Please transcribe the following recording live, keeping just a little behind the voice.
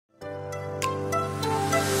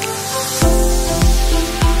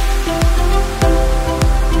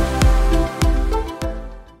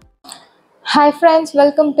Hi friends,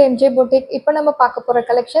 welcome to MJ Boutique. இப்போ நம்ம பார்க்க போற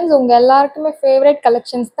கலெக்ஷன்ஸ் உங்க எல்லாருக்குமே ஃபேவரட்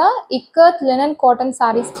கலெக்ஷன்ஸ் தான். இக்கத் லினன் காட்டன்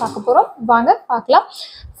sarees பார்க்க போறோம். வாங்க பார்க்கலாம்.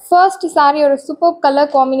 ஃபர்ஸ்ட் saree ஒரு சூப்பர் கலர்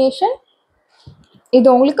காம்பினேஷன். இது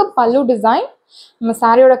உங்களுக்கு பல்லு டிசைன். நம்ம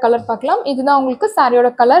சாரியோட கலர் பார்க்கலாம். இதுதான் உங்களுக்கு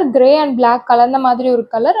சாரியோட கலர் கிரே அண்ட் பிளாக் கலர்ந்த மாதிரி ஒரு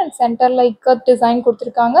கலர் அண்ட் சென்டர்ல இக்கத் டிசைன்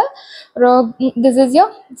கொடுத்துருக்காங்க. This is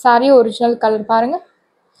your sorry original colour பாருங்க.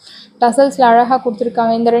 டசல்ஸ்ல அழகாக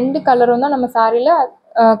கொடுத்துருக்காங்க. இந்த ரெண்டு கலரும் தான் நம்ம சாரியில்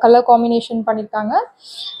கலர் காம்பினேஷன் பண்ணியிருக்காங்க.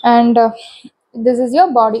 And this is your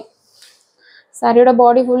body. சாரியோட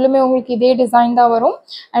பாடி ஃபுல்லுமே உங்களுக்கு இதே டிசைன் தான் வரும்.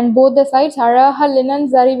 அண்ட் போத் த சைட்ஸ் அழகாக லினன்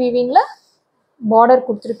ஜரி வீவிங்கில் பார்டர்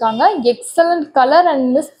கொடுத்துருக்காங்க. எக்ஸலண்ட் கலர் அண்ட்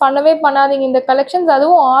மிஸ் பண்ணவே பண்ணாதீங்க இந்த கலெக்ஷன்ஸ்.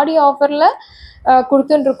 அதுவும் ஆடி ஆஃபரில்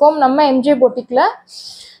கொடுத்துட்டுருக்கோம் நம்ம எம்ஜே பொட்டிக்கில்.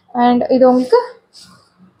 அண்ட் இது உங்களுக்கு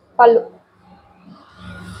பல்லு.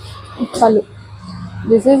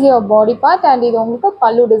 This is your body part and இது உங்களுக்கு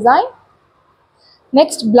பல்லு டிசைன்.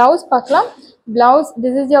 நெக்ஸ்ட் பிளவுஸ் பார்க்கலாம். Blouse,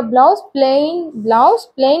 this is your blouse,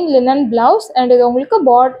 plain linen blouse. And இது உங்களுக்கு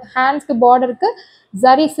ஹேண்ட்ஸ்க்கு பார்டருக்கு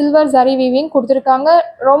ஜரி சில்வர் ஜரி வீவிங் கொடுத்துருக்காங்க.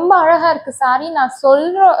 ரொம்ப அழகாக இருக்குது சாரீ. நான்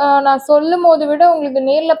சொல்லும் போது விட உங்களுக்கு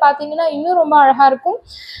நேரில் பார்த்தீங்கன்னா இன்னும் ரொம்ப அழகாக இருக்கும்.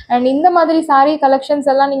 அண்ட் இந்த மாதிரி சாரீ கலெக்ஷன்ஸ்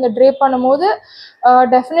எல்லாம் நீங்கள் ட்ரேப் பண்ணும்போது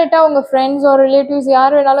டெஃபினட்டாக உங்கள் ஃப்ரெண்ட்ஸ் ஒரு ரிலேட்டிவ்ஸ்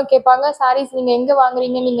யார் வேணாலும் கேட்பாங்க, சாரீஸ் நீங்கள் எங்கே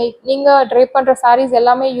வாங்குறீங்க, நீங்கள் ட்ரேப் பண்ணுற சாரீஸ்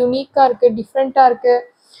எல்லாமே யூனிக்காக இருக்குது, டிஃப்ரெண்ட்டாக இருக்குது.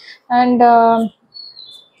 அண்ட்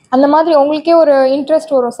அந்த மாதிரி உங்களுக்கே ஒரு இன்ட்ரெஸ்ட்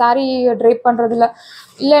வரும் சாரீ ட்ரேப் பண்ணுறதுல.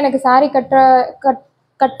 இல்லை எனக்கு சாரீ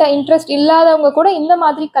கட்ட இன்ட்ரெஸ்ட் இல்லாதவங்க கூட இந்த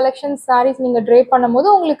மாதிரி கலெக்ஷன்ஸ் சாரீஸ் நீங்கள் ட்ரேப் பண்ணும்போது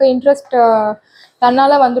உங்களுக்கு இன்ட்ரெஸ்ட்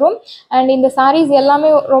தன்னால் வந்துடும். அண்ட் இந்த சாரீஸ்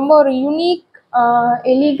எல்லாமே ரொம்ப ஒரு unique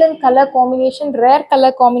elegant colour combination, rare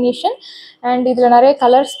colour combination. And இதில் நிறைய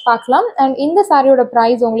கலர்ஸ் பார்க்கலாம். அண்ட் இந்த சாரியோட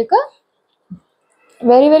ப்ரைஸ் உங்களுக்கு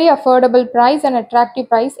very very affordable price and attractive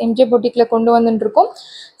price MJ பொட்டிக்கில் கொண்டு வந்துட்டுருக்கோம்.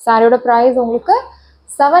 சாரியோட ப்ரைஸ் உங்களுக்கு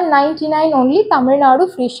 799 ஒன்லி, தமிழ்நாடு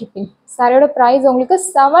ஃப்ரீ ஷிப்பிங். சாரியோட ப்ரைஸ் உங்களுக்கு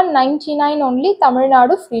 799 ஒன்லி,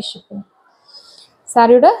 தமிழ்நாடு ஃப்ரீ ஷிப்பிங்.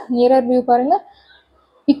 சாரியோட நியரர் வியூ பாருங்கள்.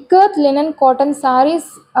 இக்கத் லினன் காட்டன் சாரீஸ்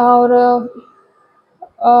ஒரு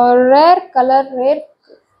ரேர்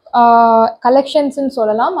கலெக்ஷன்ஸ்ன்னு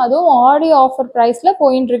சொல்லலாம். அதுவும் ஆடி ஆஃபர் ப்ரைஸில்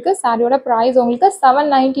போயின்ட்டுருக்கு. சாரியோட ப்ரைஸ் உங்களுக்கு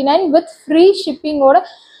 799 வித் ஃப்ரீ ஷிப்பிங்கோட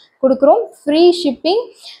கொடுக்குறோம். Free shipping.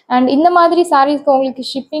 அண்ட் இந்த மாதிரி சாரீஸ்க்கு உங்களுக்கு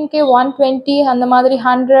ஷிப்பிங்க்கே 120 அந்த மாதிரி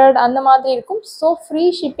 100 அந்த மாதிரி இருக்கும். ஸோ ஃப்ரீ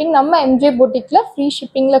ஷிப்பிங் நம்ம எம்ஜே பொட்டிக்கில் ஃப்ரீ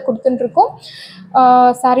ஷிப்பிங்கில் கொடுத்துட்டுருக்கோம்.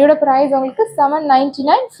 சாரியோட ப்ரைஸ் உங்களுக்கு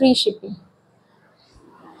 799 free shipping.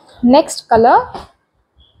 Next colour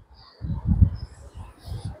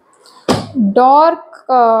dark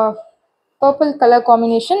purple colour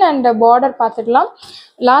combination. And border பார்த்துக்கலாம்.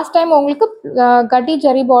 லாஸ்ட் டைம் உங்களுக்கு கட்டி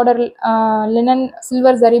zari border linen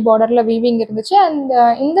silver zari பார்டரில் வீவிங் இருந்துச்சு. அண்ட்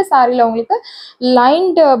இந்த சாரியில் உங்களுக்கு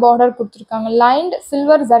லைன்டு பார்டர் கொடுத்துருக்காங்க. Lined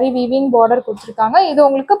silver zari weaving border கொடுத்துருக்காங்க. இது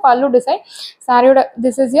உங்களுக்கு பல்லு டிசைன். சாரியோட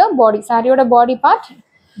திஸ் இஸ் யோர் பாடி. சாரியோட பாடி பார்ட்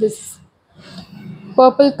திஸ்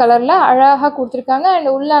பர்பிள் கலரில் அழகாக கொடுத்துருக்காங்க.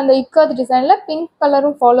 அண்ட் உள்ள அந்த இக்கத் டிசைனில் பிங்க்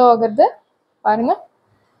கலரும் ஃபாலோ ஆகுறது பாருங்கள்.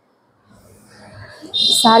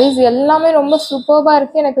 சாரீஸ் எல்லாமே ரொம்ப சூப்பர்பாக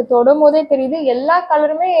இருக்குது. எனக்கு தொடும் போதே தெரியுது எல்லா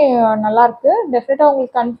கலருமே நல்லாயிருக்கு. டெஃபினட்டாக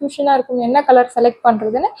உங்களுக்கு கன்ஃபியூஷனாக இருக்கும் என்ன கலர் செலக்ட்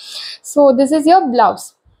பண்ணுறதுன்னு. So this is your blouse.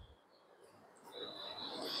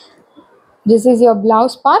 This is your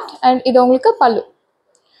blouse part. And இது உங்களுக்கு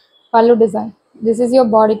பல்லு design. This is your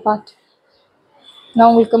body part. நான்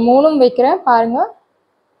உங்களுக்கு மூணும் வைக்கிறேன் பாருங்கள்.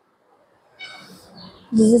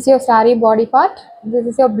 This is your sari body part. This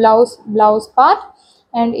is your blouse part.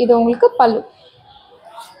 And இது உங்களுக்கு பல்லு.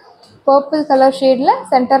 பர்பிள் கலர் ஷேடில்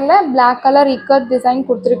சென்டரில் பிளாக் கலர் இக்கத் டிசைன்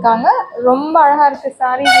கொடுத்துருக்காங்க. ரொம்ப அழகாக இருக்குது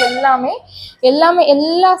சாரீஸ் எல்லாமே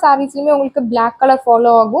எல்லா சாரீஸ்லையுமே உங்களுக்கு பிளாக் கலர்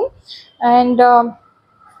ஃபாலோ ஆகும். அண்ட்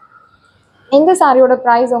இந்த சாரியோட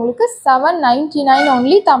ப்ரைஸ் உங்களுக்கு 799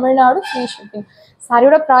 ஒன்லி, தமிழ்நாடு ஃப்ரீ ஷிப்பிங்.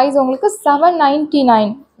 சாரியோட ப்ரைஸ் உங்களுக்கு 799,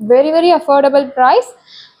 very very affordable price.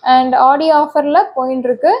 And ஆடி ஆஃபரில்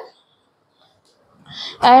போயின்ட்டுருக்கு.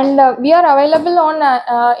 And we are available on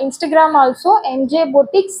Instagram also, MJ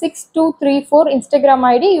Boutique 6234 Instagram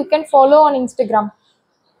ID. You can follow on Instagram.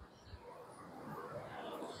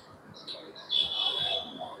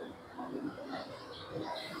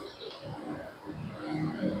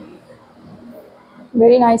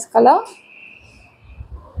 Very nice color.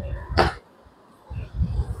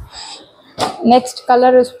 Next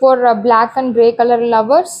color is for black and grey color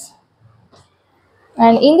lovers.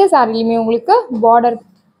 And இந்த சாரிலையுமே உங்களுக்கு border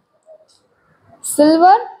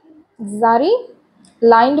silver zari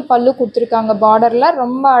lined பல்லு கொடுத்துருக்காங்க. பார்டரில்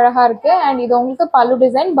ரொம்ப அழகாக இருக்குது. And இது உங்களுக்கு பல்லு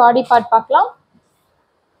டிசைன். பாடி பார்ட் பார்க்கலாம்.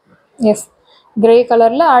 எஸ், கிரே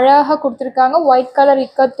கலரில் அழகாக கொடுத்துருக்காங்க. ஒயிட் கலர்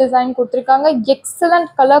இக்கட் டிசைன் கொடுத்துருக்காங்க.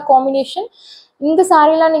 Excellent colour combination. இந்த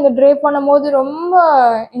சாரீலாம் நீங்கள் ட்ரே பண்ணும்போது ரொம்ப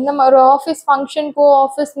இந்த மாதிரி ஆஃபீஸ் ஃபங்க்ஷனுக்கோ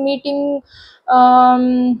ஆஃபீஸ் மீட்டிங்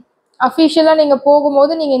அஃபிஷியலாக நீங்கள்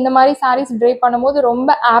போகும்போது நீங்கள் இந்த மாதிரி சாரீஸ் ட்ரே பண்ணும்போது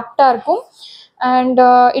ரொம்ப ஆப்டாக இருக்கும். And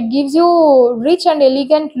it gives you rich and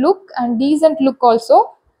elegant look and decent look also.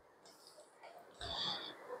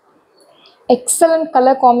 Excellent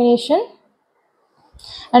color combination.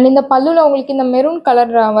 And இந்த பல்லுல உங்களுக்கு இந்த மெரூன்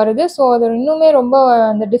கலர் வருது. ஸோ அது இன்னுமே ரொம்ப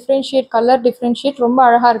அந்த டிஃப்ரென்ஷியேட் கலர் டிஃப்ரென்ஷியேட் ரொம்ப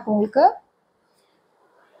அழகாக இருக்கும் உங்களுக்கு.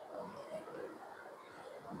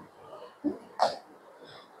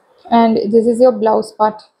 And this is your blouse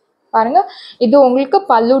part. பாருங்க, இது உங்களுக்கு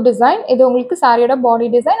பல்லு டிசைன், இது உங்களுக்கு சாரியோட பாடி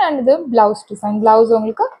டிசைன் அண்ட் இது பிளவுஸ் டிசைன். பிளவுஸ்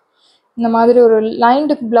உங்களுக்கு இந்த மாதிரி ஒரு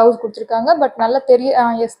லைன்டு பிளவுஸ் கொடுத்துருக்காங்க. பட் நல்லா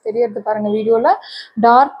தெரியறது பாருங்க வீடியோவில்.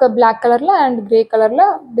 டார்க் பிளாக் கலரில் அண்ட் கிரே கலரில்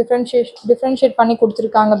டிஃப்ரென்ஷியேட் பண்ணி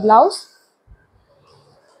கொடுத்துருக்காங்க பிளவுஸ்.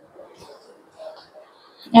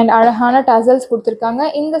 அண்ட் அழகான டசல்ஸ் கொடுத்துருக்காங்க.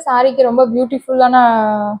 இந்த சாரீக்கு ரொம்ப பியூட்டிஃபுல்லான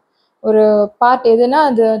ஒரு பார்ட் எதுனா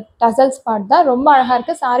அது டசல்ஸ் பார்ட் தான். ரொம்ப அழகாக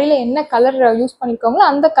இருக்குது. சாரியில் என்ன கலர் யூஸ் பண்ணியிருக்காங்களோ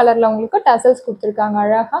அந்த கலரில் உங்களுக்கு டசல்ஸ் கொடுத்துருக்காங்க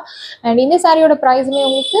அழகாக. அண்ட் இந்த சாரியோட ப்ரைஸுமே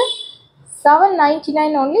உங்களுக்கு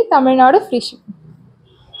 799 only, தமிழ்நாடு ஃப்ரீ ஷிப்பிங்.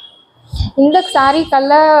 இந்த சாரீ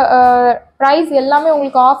கலர் ப்ரைஸ் எல்லாமே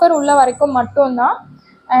உங்களுக்கு ஆஃபர் உள்ள வரைக்கும் மட்டும்தான்.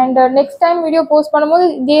 And next time video post பண்ணும்போது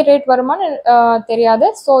இதே ரேட் வருமானு தெரியாது.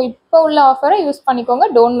 ஸோ இப்போ உள்ள ஆஃபரை யூஸ் பண்ணிக்கோங்க,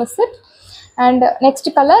 don't miss it. And next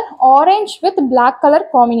colour orange with black colour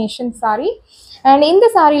combination sari. And இந்த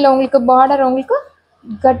சாரியில் உங்களுக்கு பார்டர் உங்களுக்கு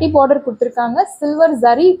கட்டி பார்டர் கொடுத்துருக்காங்க, சில்வர்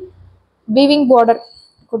ஜரி வீவிங் பார்டர்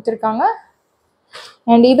கொடுத்துருக்காங்க.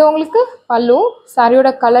 அண்ட் இது உங்களுக்கு பல்லு. சாரியோட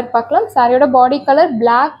கலர் பார்க்கலாம். சாரியோட பாடி கலர்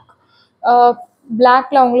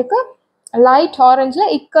பிளாக்ல உங்களுக்கு லைட்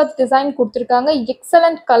ஆரஞ்சில் இக்கத் டிசைன் கொடுத்துருக்காங்க.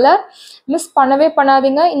 எக்ஸலண்ட் கலர், மிஸ் பண்ணவே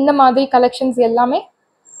பண்ணாதீங்க. இந்த மாதிரி கலெக்ஷன்ஸ் எல்லாமே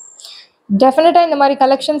டெஃபினட்டாக இந்த மாதிரி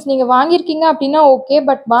கலெக்ஷன்ஸ் நீங்கள் வாங்கியிருக்கீங்க அப்படின்னா ஓகே.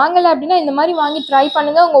 பட் வாங்கலை அப்படின்னா இந்த மாதிரி வாங்கி ட்ரை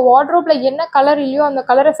பண்ணுங்கள். உங்கள் வார்ட்ரோப்பில் என்ன கலர் இல்லையோ அந்த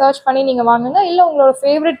கலரை சர்ச் பண்ணி நீங்கள் வாங்குங்க. இல்லை உங்களோட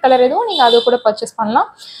ஃபேவரட் கலர் எதுவும் நீங்கள் அதை கூட பர்ச்சேஸ் பண்ணலாம்.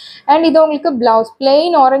 அண்ட் இது உங்களுக்கு ப்ளவுஸ்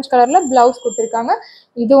பிளெயின் ஆரஞ்ச் கலரில் ப்ளவுஸ் கொடுத்துருக்காங்க.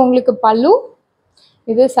 இது உங்களுக்கு பல்லு,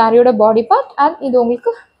 இது சாரியோட பாடி பார்ட் அண்ட் இது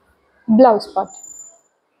உங்களுக்கு ப்ளவுஸ் பார்ட்.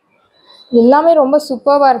 எல்லாமே ரொம்ப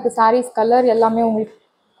சூப்பராக இருக்குது. சாரீஸ் கலர் எல்லாமே உங்களுக்கு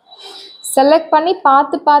செலக்ட் பண்ணி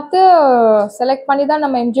பார்த்து செலக்ட் பண்ணி தான்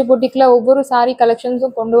நம்ம எம்ஜி புட்டிக்கில் ஒவ்வொரு சாரீ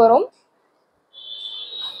கலெக்ஷன்ஸும் கொண்டு வரோம்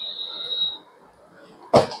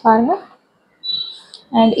பாருங்க.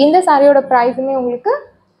 அண்ட் இந்த சாரியோட ப்ரைஸுமே உங்களுக்கு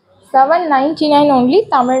 799 only,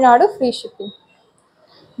 தமிழ்நாடு ஃப்ரீ ஷிப்பிங்.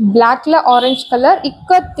 பிளாக்ல ஆரஞ்ச் கலர்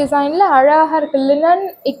இக்கத் டிசைனில் அழகாக இருக்குது. Linen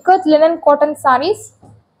ikat linen cotton saris.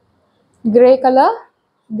 Grey colour,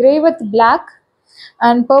 grey with black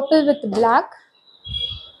and purple with black.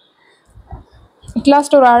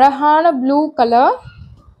 Last ஒரு அழகான ப்ளூ கலர்,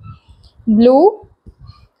 ப்ளூ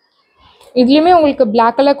இதுலேயுமே உங்களுக்கு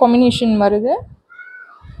பிளாக் கலர் காம்பினேஷன் வருது.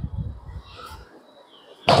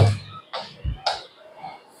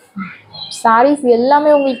 சாரீஸ்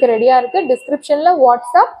எல்லாமே உங்களுக்கு ரெடியாக இருக்குது. டிஸ்கிரிப்ஷனில்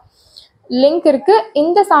வாட்ஸ்அப் லிங்க் இருக்குது.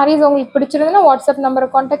 இந்த சாரீஸ் உங்களுக்கு பிடிச்சிருந்ததுன்னா வாட்ஸ்அப் நம்பரை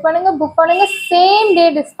காண்டாக்ட் பண்ணுங்கள், புக் பண்ணுங்கள். Same day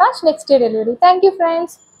dispatch, next day delivery. Thank you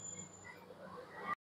friends.